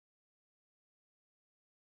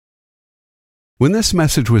When this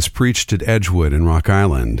message was preached at Edgewood in Rock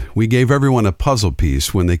Island, we gave everyone a puzzle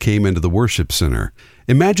piece when they came into the worship center.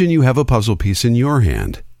 Imagine you have a puzzle piece in your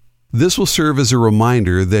hand. This will serve as a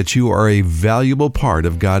reminder that you are a valuable part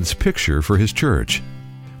of God's picture for His church.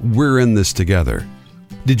 We're in this together.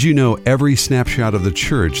 Did you know every snapshot of the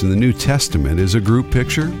church in the New Testament is a group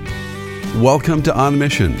picture? Welcome to On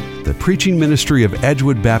Mission, the preaching ministry of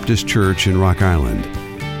Edgewood Baptist Church in Rock Island.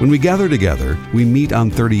 When we gather together, we meet on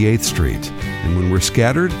 38th Street, and when we're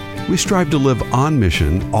scattered, we strive to live on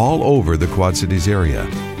mission all over the Quad Cities area.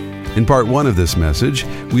 In part one of this message,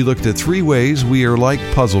 we looked at 3 ways we are like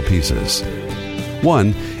puzzle pieces.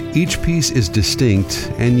 1, each piece is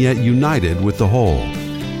distinct and yet united with the whole.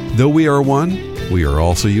 Though we are one, we are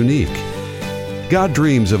also unique. God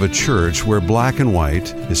dreams of a church where black and white,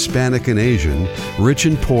 Hispanic and Asian, rich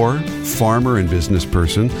and poor, farmer and business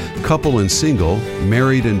person, couple and single,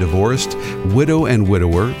 married and divorced, widow and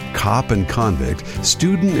widower, cop and convict,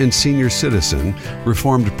 student and senior citizen,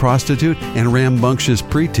 reformed prostitute and rambunctious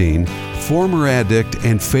preteen, former addict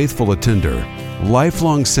and faithful attender,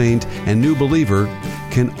 lifelong saint and new believer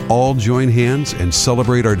can all join hands and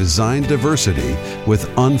celebrate our designed diversity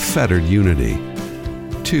with unfettered unity.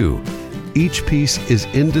 2, each piece is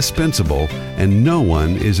indispensable and no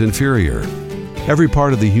one is inferior. Every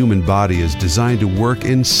part of the human body is designed to work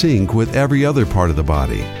in sync with every other part of the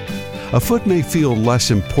body. A foot may feel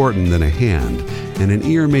less important than a hand, and an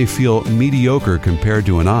ear may feel mediocre compared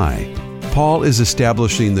to an eye. Paul is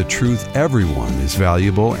establishing the truth everyone is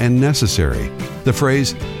valuable and necessary. The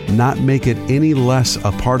phrase, "not make it any less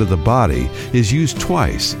a part of the body," is used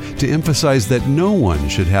twice to emphasize that no one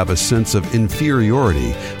should have a sense of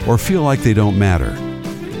inferiority or feel like they don't matter.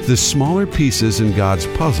 The smaller pieces in God's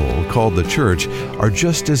puzzle, called the church, are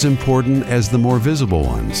just as important as the more visible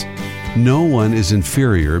ones. No one is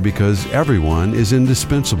inferior because everyone is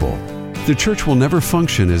indispensable. The church will never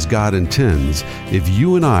function as God intends if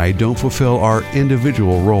you and I don't fulfill our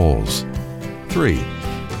individual roles. 3,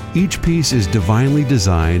 each piece is divinely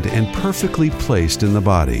designed and perfectly placed in the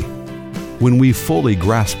body. When we fully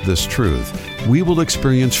grasp this truth, we will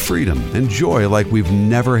experience freedom and joy like we've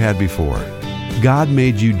never had before. God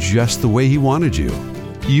made you just the way He wanted you.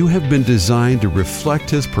 You have been designed to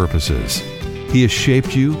reflect His purposes. He has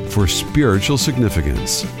shaped you for spiritual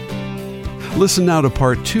significance. Listen now to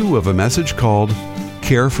part 2 of a message called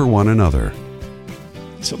Care for One Another.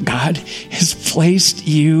 So God has placed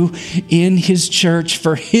you in His church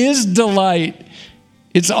for His delight.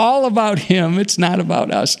 It's all about Him. It's not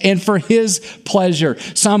about us. And for His pleasure.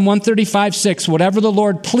 Psalm 135:6, whatever the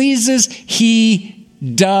Lord pleases, He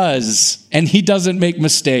does. And He doesn't make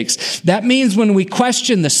mistakes. That means when we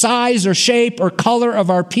question the size or shape or color of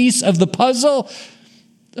our piece of the puzzle,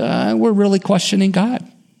 we're really questioning God.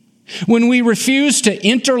 When we refuse to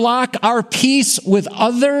interlock our piece with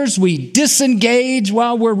others, we disengage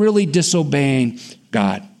while we're really disobeying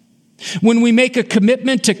God. When we make a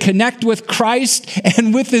commitment to connect with Christ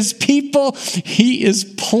and with His people, He is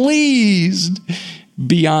pleased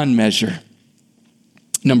beyond measure.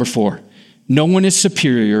 Number 4, no one is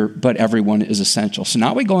superior, but everyone is essential. So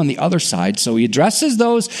now we go on the other side. So He addresses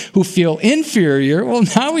those who feel inferior. Well,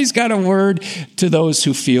 now He's got a word to those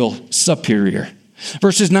who feel superior.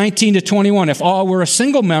 Verses 19 to 21, if all were a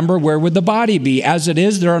single member, where would the body be? As it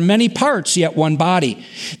is, there are many parts, yet one body.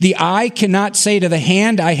 The eye cannot say to the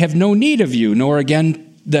hand, I have no need of you, nor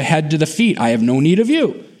again the head to the feet, I have no need of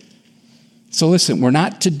you. So listen, we're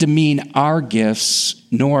not to demean our gifts,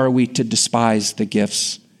 nor are we to despise the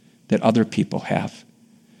gifts that other people have.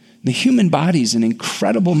 The human body is an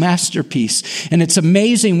incredible masterpiece, and it's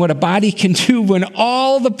amazing what a body can do when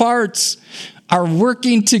all the parts are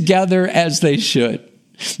working together as they should.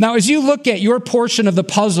 Now, as you look at your portion of the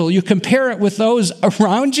puzzle, you compare it with those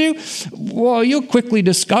around you, well, you'll quickly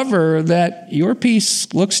discover that your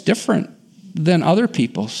piece looks different than other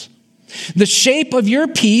people's. The shape of your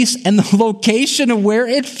piece and the location of where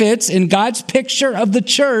it fits in God's picture of the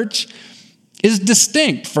church is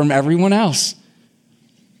distinct from everyone else.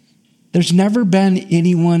 There's never been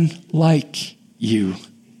anyone like you.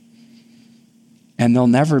 And there'll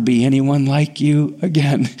never be anyone like you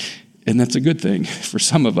again. And that's a good thing for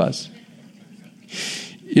some of us.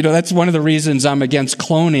 You know, that's one of the reasons I'm against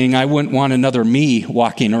cloning. I wouldn't want another me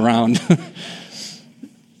walking around.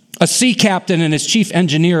 A sea captain and his chief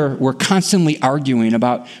engineer were constantly arguing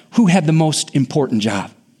about who had the most important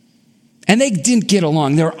job. And they didn't get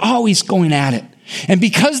along. They were always going at it. And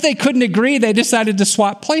because they couldn't agree, they decided to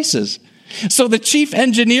swap places. So the chief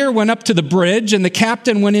engineer went up to the bridge and the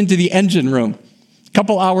captain went into the engine room. A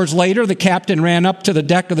couple hours later, the captain ran up to the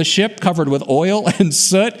deck of the ship covered with oil and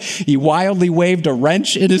soot. He wildly waved a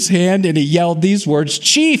wrench in his hand and he yelled these words,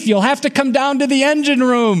 "Chief, you'll have to come down to the engine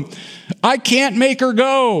room. I can't make her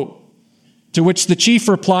go." To which the chief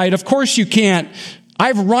replied, "Of course you can't.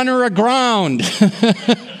 I've run her aground."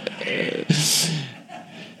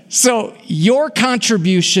 So your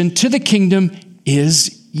contribution to the kingdom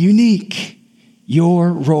is unique.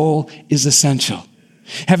 Your role is essential.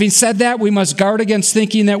 Having said that, we must guard against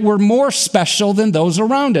thinking that we're more special than those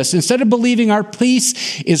around us. Instead of believing our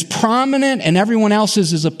piece is prominent and everyone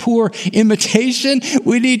else's is a poor imitation,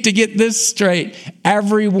 we need to get this straight.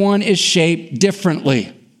 Everyone is shaped differently.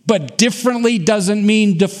 But differently doesn't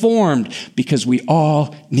mean deformed, because we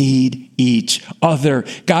all need each other.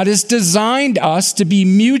 God has designed us to be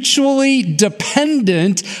mutually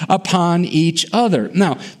dependent upon each other.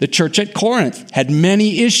 Now, the church at Corinth had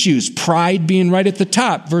many issues, pride being right at the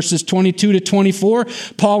top. Verses 22 to 24,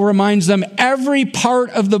 Paul reminds them every part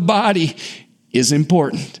of the body is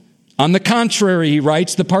important. On the contrary, he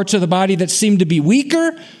writes, the parts of the body that seem to be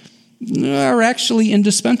weaker are actually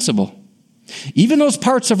indispensable. Even those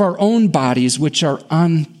parts of our own bodies which are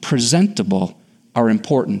unpresentable are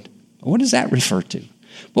important. What does that refer to?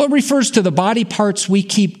 Well, it refers to the body parts we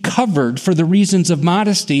keep covered for the reasons of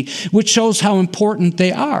modesty, which shows how important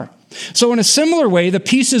they are. So in a similar way, the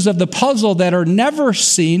pieces of the puzzle that are never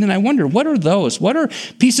seen, and I wonder, what are those? What are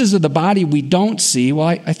pieces of the body we don't see? Well,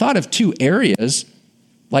 I thought of two areas,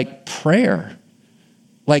 like prayer.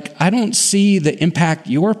 Like, I don't see the impact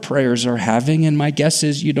your prayers are having, and my guess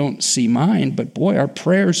is you don't see mine, but boy, our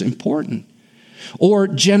prayer's important. Or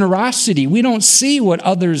generosity. We don't see what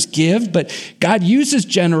others give, but God uses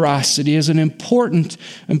generosity as an important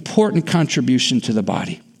contribution to the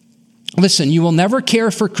body. Listen, you will never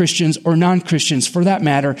care for Christians or non-Christians, for that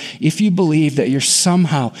matter, if you believe that you're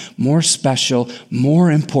somehow more special,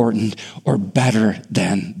 more important, or better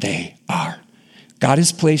than they are. God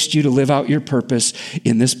has placed you to live out your purpose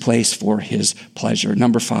in this place for his pleasure.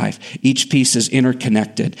 Number 5, each piece is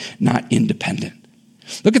interconnected, not independent.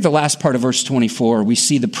 Look at the last part of verse 24. We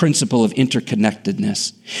see the principle of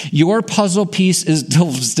interconnectedness. Your puzzle piece is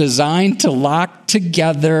designed to lock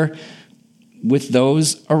together with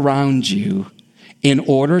those around you in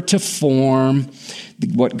order to form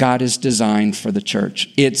what God has designed for the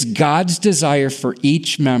church. It's God's desire for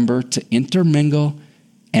each member to intermingle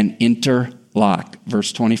and interlock.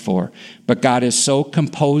 Verse 24. But God has so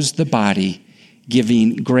composed the body,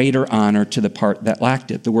 giving greater honor to the part that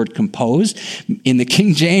lacked it. The word composed in the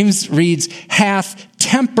King James reads, hath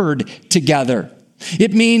tempered together.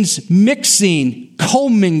 It means mixing,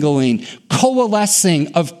 commingling,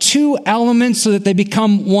 coalescing of two elements so that they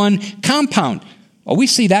become one compound. Well, we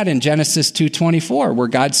see that in Genesis 2:24, where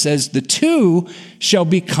God says the two shall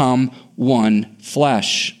become one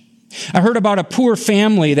flesh. I heard about a poor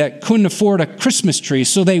family that couldn't afford a Christmas tree,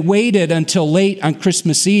 so they waited until late on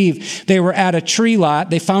Christmas Eve. They were at a tree lot.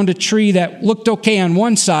 They found a tree that looked okay on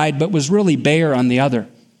one side, but was really bare on the other.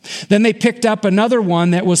 Then they picked up another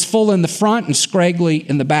one that was full in the front and scraggly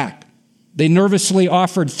in the back. They nervously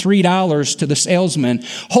offered $3 to the salesman,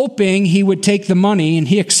 hoping he would take the money, and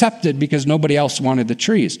he accepted because nobody else wanted the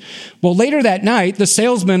trees. Well, later that night, the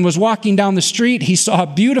salesman was walking down the street. He saw a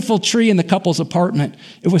beautiful tree in the couple's apartment.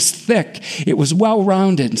 It was thick. It was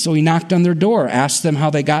well-rounded. And so he knocked on their door, asked them how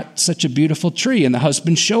they got such a beautiful tree. And the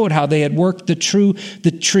husband showed how they had worked the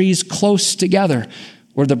trees close together,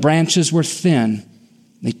 where the branches were thin.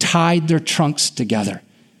 They tied their trunks together.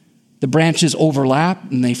 The branches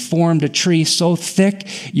overlapped and they formed a tree so thick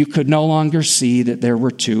you could no longer see that there were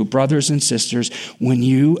two. Brothers and sisters, when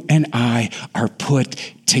you and I are put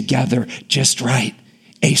together just right,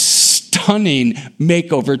 a stunning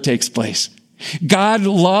makeover takes place. God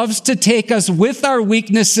loves to take us with our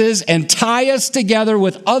weaknesses and tie us together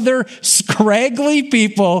with other scraggly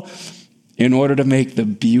people in order to make the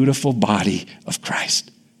beautiful body of Christ.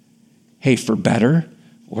 Hey, for better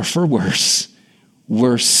or for worse,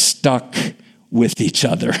 we're stuck with each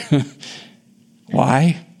other.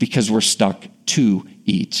 Why? Because we're stuck to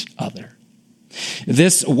each other.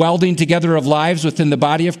 This welding together of lives within the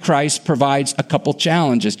body of Christ provides a couple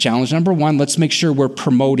challenges. Challenge number 1, let's make sure we're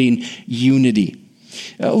promoting unity.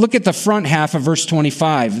 Look at the front half of verse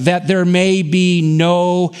 25, that there may be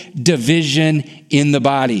no division in the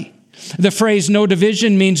body. The phrase no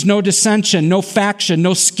division means no dissension, no faction,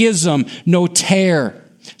 no schism, no tear.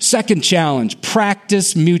 Second challenge,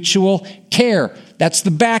 practice mutual care. That's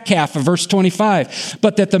the back half of verse 25.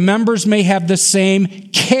 But that the members may have the same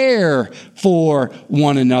care for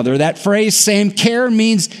one another. That phrase, same care,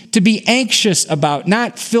 means to be anxious about,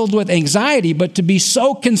 not filled with anxiety, but to be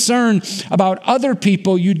so concerned about other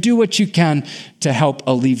people, you do what you can to help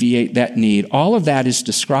alleviate that need. All of that is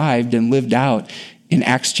described and lived out in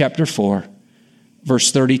Acts chapter 4.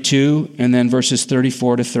 Verse 32, and then verses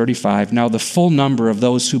 34 to 35. Now the full number of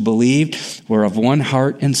those who believed were of one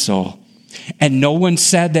heart and soul. And no one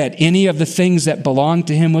said that any of the things that belonged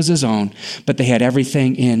to him was his own, but they had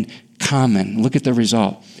everything in common. Look at the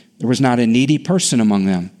result. There was not a needy person among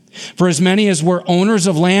them. For as many as were owners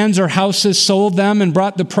of lands or houses sold them and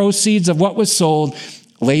brought the proceeds of what was sold,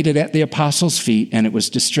 laid it at the apostles' feet, and it was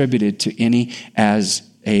distributed to any as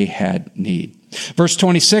they had need. Verse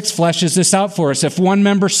 26 fleshes this out for us. If one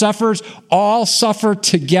member suffers, all suffer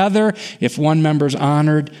together. If one member's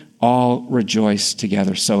honored, all rejoice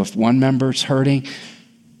together. So if one member's hurting,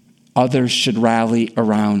 others should rally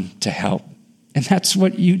around to help. And that's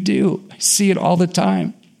what you do. I see it all the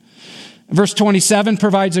time. Verse 27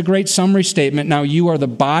 provides a great summary statement. Now you are the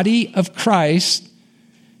body of Christ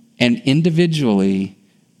and individually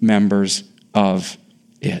members of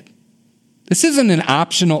it. This isn't an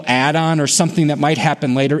optional add-on or something that might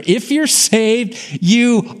happen later. If you're saved,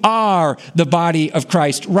 you are the body of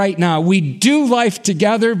Christ right now. We do life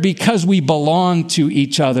together because we belong to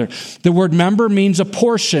each other. The word member means a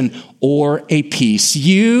portion or a piece.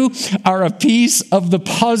 You are a piece of the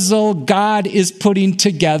puzzle God is putting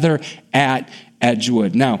together at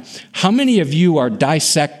Edgewood. Now, how many of you are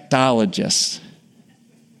dissectologists?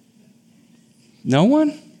 No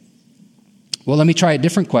one? Well, let me try a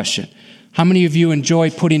different question. How many of you enjoy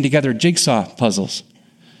putting together jigsaw puzzles?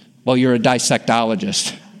 Well, you're a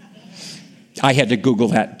dissectologist. I had to Google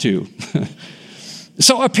that too.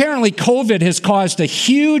 So apparently COVID has caused a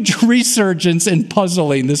huge resurgence in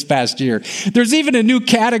puzzling this past year. There's even a new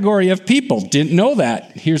category of people. Didn't know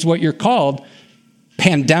that. Here's what you're called: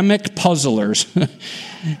 pandemic puzzlers.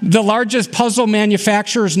 The largest puzzle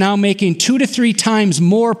manufacturer is now making 2 to 3 times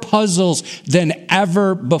more puzzles than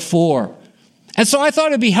ever before. And so I thought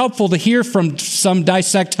it'd be helpful to hear from some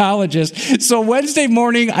dissectologists. So Wednesday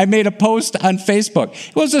morning, I made a post on Facebook.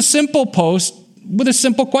 It was a simple post with a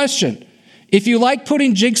simple question. If you like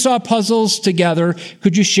putting jigsaw puzzles together,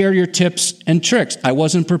 could you share your tips and tricks? I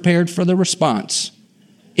wasn't prepared for the response.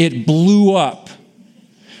 It blew up.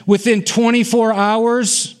 Within 24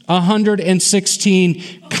 hours,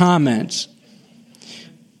 116 comments.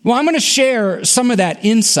 Well, I'm going to share some of that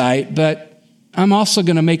insight, but I'm also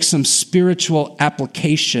going to make some spiritual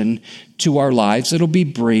application to our lives. It'll be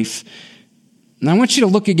brief. And I want you to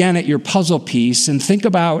look again at your puzzle piece and think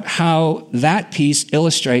about how that piece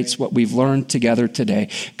illustrates what we've learned together today.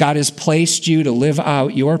 God has placed you to live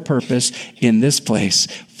out your purpose in this place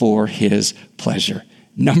for his pleasure.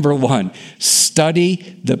 Number 1,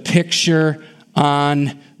 study the picture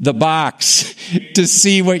on the box to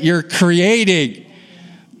see what you're creating.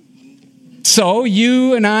 So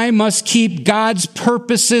you and I must keep God's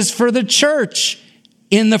purposes for the church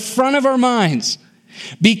in the front of our minds.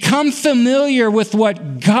 Become familiar with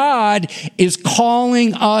what God is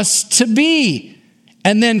calling us to be,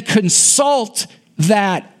 and then consult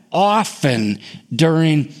that often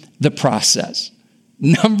during the process.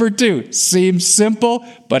 Number 2, seems simple,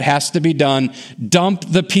 but has to be done. Dump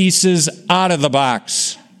the pieces out of the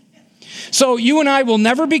box. So you and I will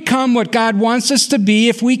never become what God wants us to be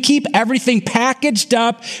if we keep everything packaged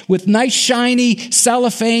up with nice shiny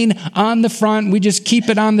cellophane on the front. We just keep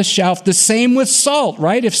it on the shelf. The same with salt,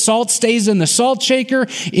 right? If salt stays in the salt shaker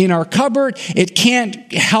in our cupboard, it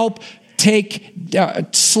can't help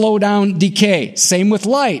slow down decay. Same with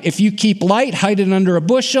light. If you keep light, hide it under a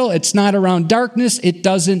bushel, it's not around darkness, it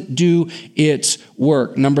doesn't do its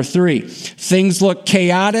work. Number 3, things look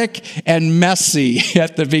chaotic and messy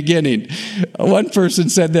at the beginning. One person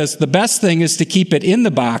said this: the best thing is to keep it in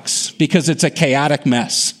the box because it's a chaotic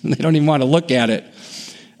mess. They don't even want to look at it.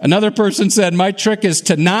 Another person said, my trick is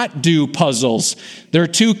to not do puzzles. They're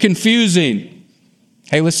too confusing.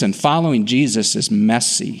 Hey, listen, following Jesus is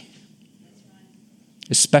messy.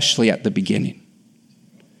 Especially at the beginning.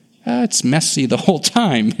 It's messy the whole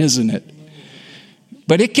time, isn't it?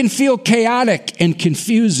 But it can feel chaotic and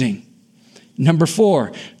confusing. Number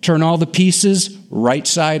 4, turn all the pieces right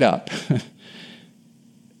side up.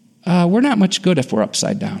 We're not much good if we're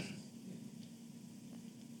upside down.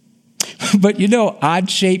 But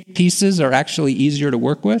odd-shaped pieces are actually easier to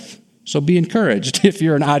work with. So be encouraged if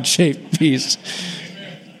you're an odd-shaped piece.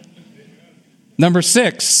 Number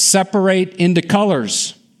 6, separate into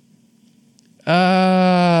colors.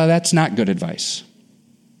 That's not good advice.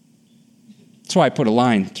 That's why I put a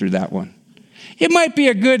line through that one. It might be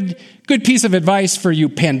a good piece of advice for you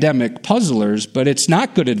pandemic puzzlers, but it's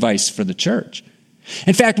not good advice for the church.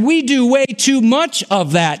 In fact, we do way too much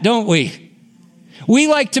of that, don't we? We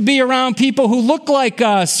like to be around people who look like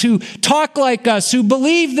us, who talk like us, who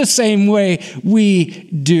believe the same way we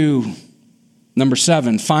do. Number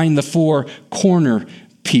 7, find the 4 corner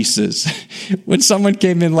pieces. When someone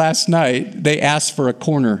came in last night, they asked for a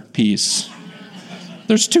corner piece.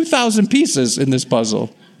 There's 2,000 pieces in this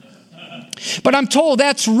puzzle. But I'm told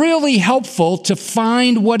that's really helpful to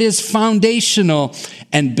find what is foundational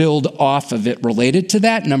and build off of it. Related to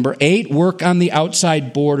that, number 8, work on the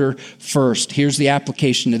outside border first. Here's the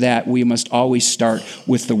application to that. We must always start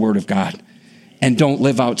with the Word of God. And don't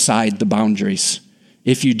live outside the boundaries.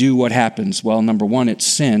 If you do, what happens? Well, number 1, it's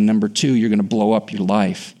sin. Number 2, you're going to blow up your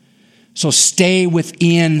life. So stay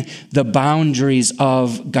within the boundaries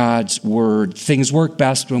of God's Word. Things work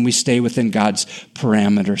best when we stay within God's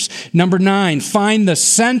parameters. Number 9, find the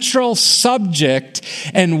central subject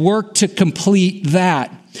and work to complete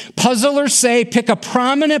that. Puzzlers say pick a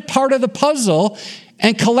prominent part of the puzzle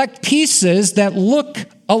and collect pieces that look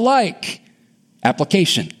alike.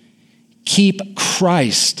 Application. Keep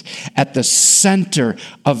Christ at the center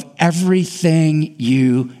of everything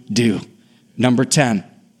you do. Number 10.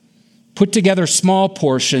 Put together small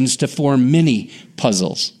portions to form mini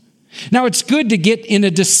puzzles. Now, it's good to get in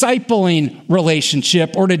a discipling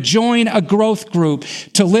relationship or to join a growth group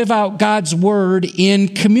to live out God's Word in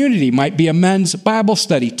community. Might be a men's Bible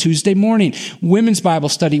study Tuesday morning, women's Bible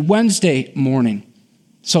study Wednesday morning.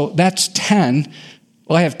 So that's 10.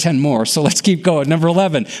 Well, I have 10 more, so let's keep going. Number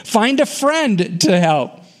 11, find a friend to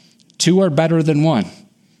help. 2 are better than 1.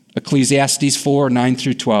 Ecclesiastes 4, 9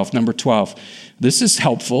 through 12. Number 12. This is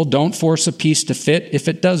helpful. Don't force a piece to fit if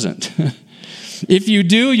it doesn't. If you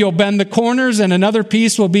do, you'll bend the corners and another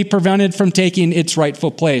piece will be prevented from taking its rightful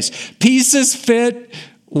place. Pieces fit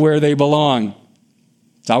where they belong.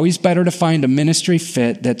 It's always better to find a ministry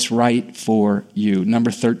fit that's right for you. Number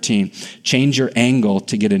 13, change your angle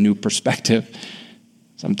to get a new perspective.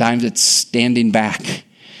 Sometimes it's standing back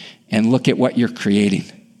and look at what you're creating.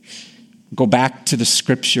 Go back to the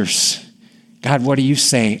scriptures. God, what do you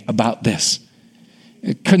say about this?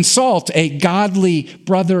 Consult a godly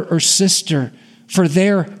brother or sister for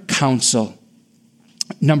their counsel.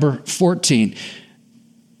 Number 14,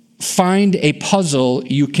 find a puzzle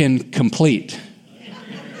you can complete.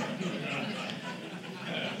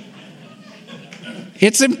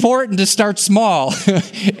 It's important to start small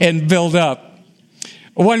and build up.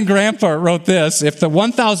 One grandpa wrote this: if the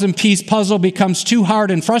 1,000-piece puzzle becomes too hard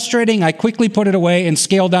and frustrating, I quickly put it away and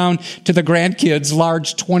scale down to the grandkids'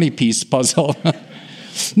 large 20-piece puzzle.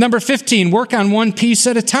 Number 15, work on one piece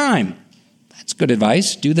at a time. That's good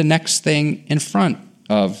advice. Do the next thing in front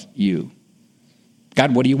of you.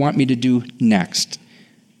 God, what do you want me to do next?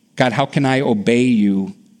 God, how can I obey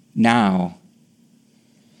you now?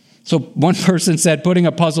 So one person said, putting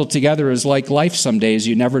a puzzle together is like life some days.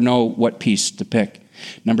 You never know what piece to pick.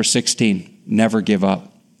 Number 16, never give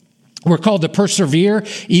up. We're called to persevere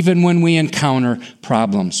even when we encounter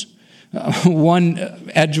problems. One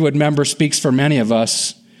Edgewood member speaks for many of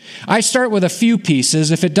us. I start with a few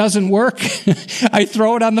pieces. If it doesn't work, I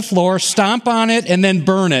throw it on the floor, stomp on it, and then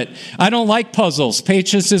burn it. I don't like puzzles.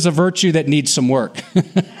 Patience is a virtue that needs some work.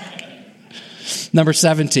 Number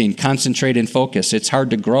 17, concentrate and focus. It's hard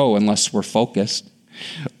to grow unless we're focused.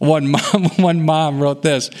 One mom wrote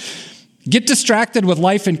this: get distracted with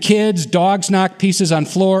life and kids. Dogs knock pieces on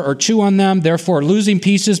floor or chew on them, therefore losing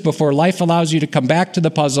pieces before life allows you to come back to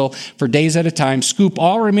the puzzle for days at a time. Scoop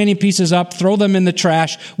all remaining pieces up, throw them in the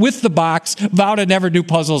trash with the box, vow to never do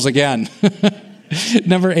puzzles again.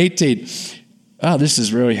 Number 18. Oh, this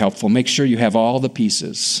is really helpful. Make sure you have all the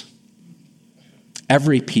pieces.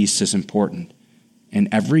 Every piece is important, and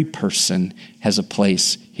every person has a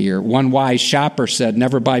place here. One wise shopper said,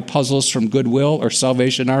 never buy puzzles from Goodwill or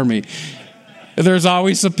Salvation Army. There's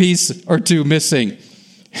always a piece or two missing.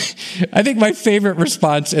 I think my favorite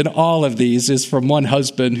response in all of these is from one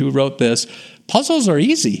husband who wrote this: puzzles are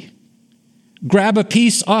easy. Grab a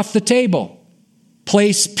piece off the table.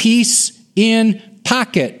 Place piece in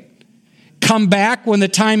pocket. Come back when the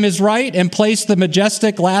time is right and place the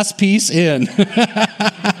majestic last piece in.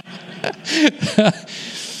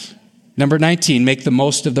 Number 19, make the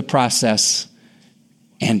most of the process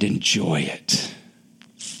and enjoy it.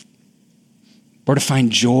 We're to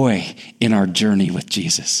find joy in our journey with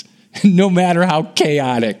Jesus. No matter how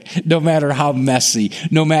chaotic, no matter how messy,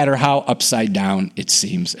 no matter how upside down it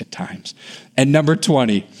seems at times. And number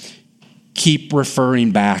 20, keep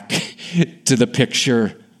referring back to the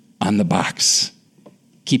picture on the box.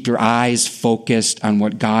 Keep your eyes focused on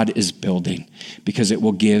what God is building, because it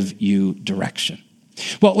will give you direction.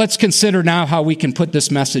 Well, let's consider now how we can put this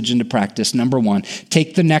message into practice. Number one,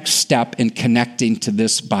 take the next step in connecting to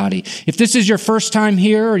this body. If this is your first time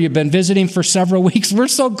here or you've been visiting for several weeks, we're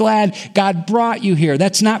so glad God brought you here.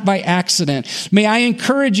 That's not by accident. May I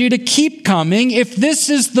encourage you to keep coming if this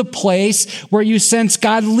is the place where you sense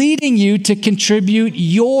God leading you to contribute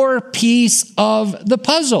your piece of the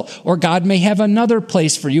puzzle. Or God may have another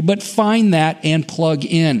place for you, but find that and plug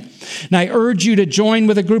in. And I urge you to join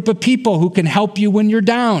with a group of people who can help you when you're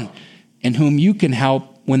down and whom you can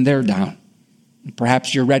help when they're down.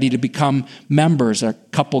 Perhaps you're ready to become members. A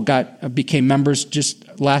couple became members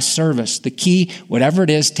just last service. The key, whatever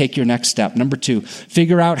it is, take your next step. Number two,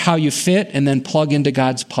 figure out how you fit and then plug into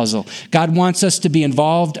God's puzzle. God wants us to be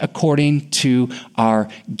involved according to our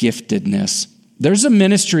giftedness. There's a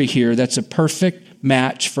ministry here that's a perfect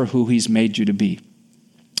match for who He's made you to be.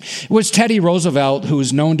 It was Teddy Roosevelt who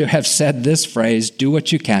is known to have said this phrase, do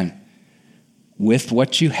what you can with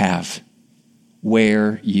what you have,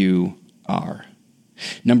 where you are.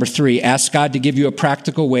 Number three, ask God to give you a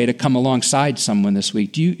practical way to come alongside someone this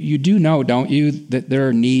week. You do know, don't you, that there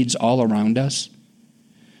are needs all around us?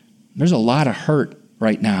 There's a lot of hurt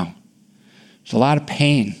right now. There's a lot of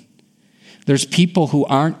pain. There's people who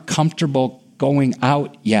aren't comfortable going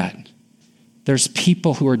out yet. There's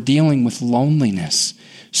people who are dealing with loneliness.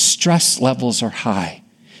 Stress levels are high.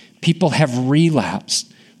 People have relapsed.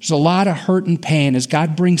 There's a lot of hurt and pain. As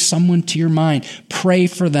God brings someone to your mind, pray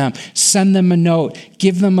for them. Send them a note.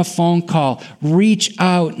 Give them a phone call. Reach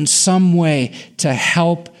out in some way to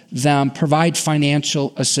help them. Provide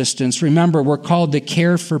financial assistance. Remember, we're called to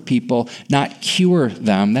care for people, not cure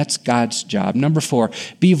them. That's God's job. Number four,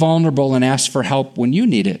 be vulnerable and ask for help when you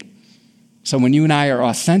need it. So when you and I are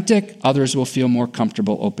authentic, others will feel more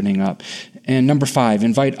comfortable opening up. And number five,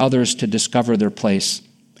 invite others to discover their place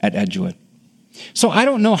at Edgewood. So I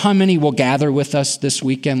don't know how many will gather with us this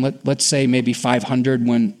weekend. Let's say maybe 500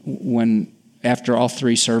 when after all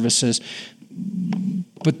three services.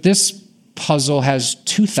 But this puzzle has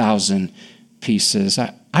 2,000 pieces.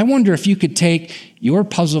 I wonder if you could take your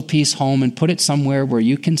puzzle piece home and put it somewhere where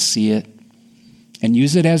you can see it and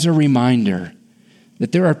use it as a reminder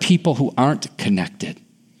that there are people who aren't connected.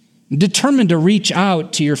 Determined to reach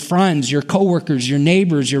out to your friends, your coworkers, your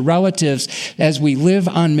neighbors, your relatives as we live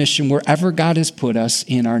on mission wherever God has put us,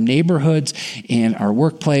 in our neighborhoods, in our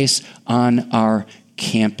workplace, on our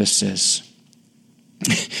campuses.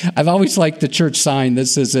 I've always liked the church sign that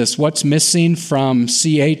says this: what's missing from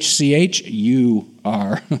CHCH? You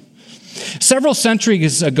are. Several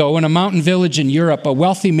centuries ago, in a mountain village in Europe, a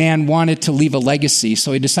wealthy man wanted to leave a legacy,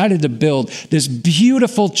 so he decided to build this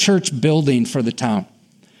beautiful church building for the town.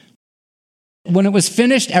 When it was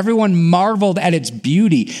finished, everyone marveled at its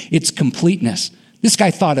beauty, its completeness. This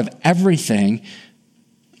guy thought of everything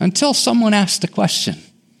until someone asked a question.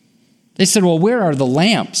 They said, well, where are the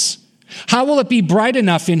lamps? How will it be bright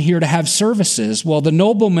enough in here to have services? Well, the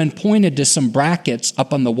nobleman pointed to some brackets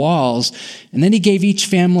up on the walls, and then he gave each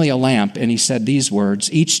family a lamp, and he said these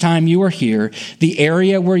words: each time you are here, the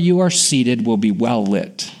area where you are seated will be well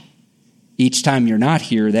lit. Each time you're not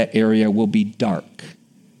here, that area will be dark.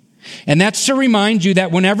 And that's to remind you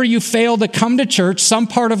that whenever you fail to come to church, some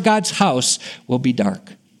part of God's house will be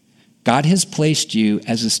dark. God has placed you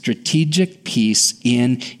as a strategic piece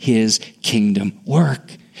in His kingdom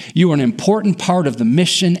work. You are an important part of the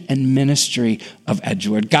mission and ministry of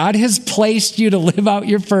Edgewood. God has placed you to live out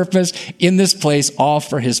your purpose in this place, all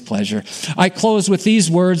for His pleasure. I close with these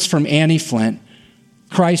words from Annie Flint: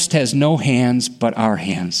 Christ has no hands but our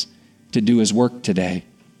hands to do His work today.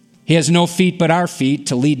 He has no feet but our feet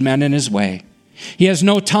to lead men in His way. He has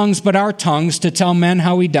no tongues but our tongues to tell men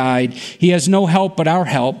how He died. He has no help but our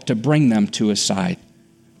help to bring them to His side.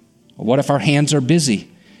 What if our hands are busy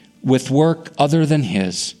with work other than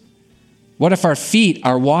His? What if our feet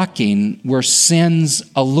are walking where sin's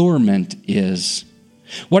allurement is?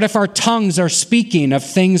 What if our tongues are speaking of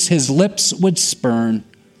things His lips would spurn?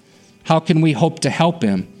 How can we hope to help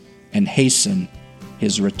Him and hasten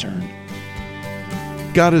His return?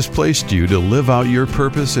 God has placed you to live out your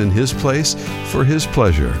purpose in His place for His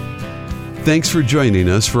pleasure. Thanks for joining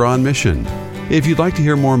us for On Mission. If you'd like to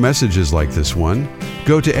hear more messages like this one,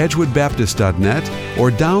 go to edgewoodbaptist.net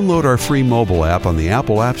or download our free mobile app on the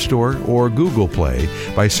Apple App Store or Google Play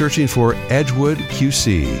by searching for Edgewood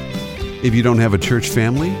QC. If you don't have a church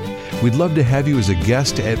family, we'd love to have you as a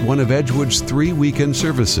guest at one of Edgewood's 3 weekend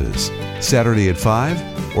services, Saturday at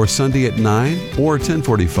 5 or Sunday at 9 or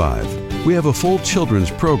 10:45. We have a full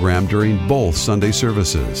children's program during both Sunday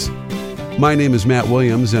services. My name is Matt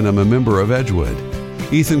Williams, and I'm a member of Edgewood.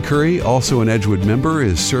 Ethan Curry, also an Edgewood member,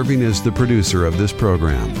 is serving as the producer of this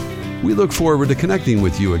program. We look forward to connecting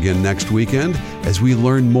with you again next weekend as we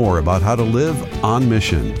learn more about how to live on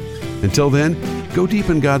mission. Until then, go deep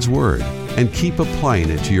in God's Word and keep applying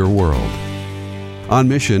it to your world. On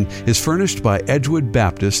Mission is furnished by Edgewood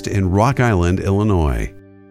Baptist in Rock Island, Illinois.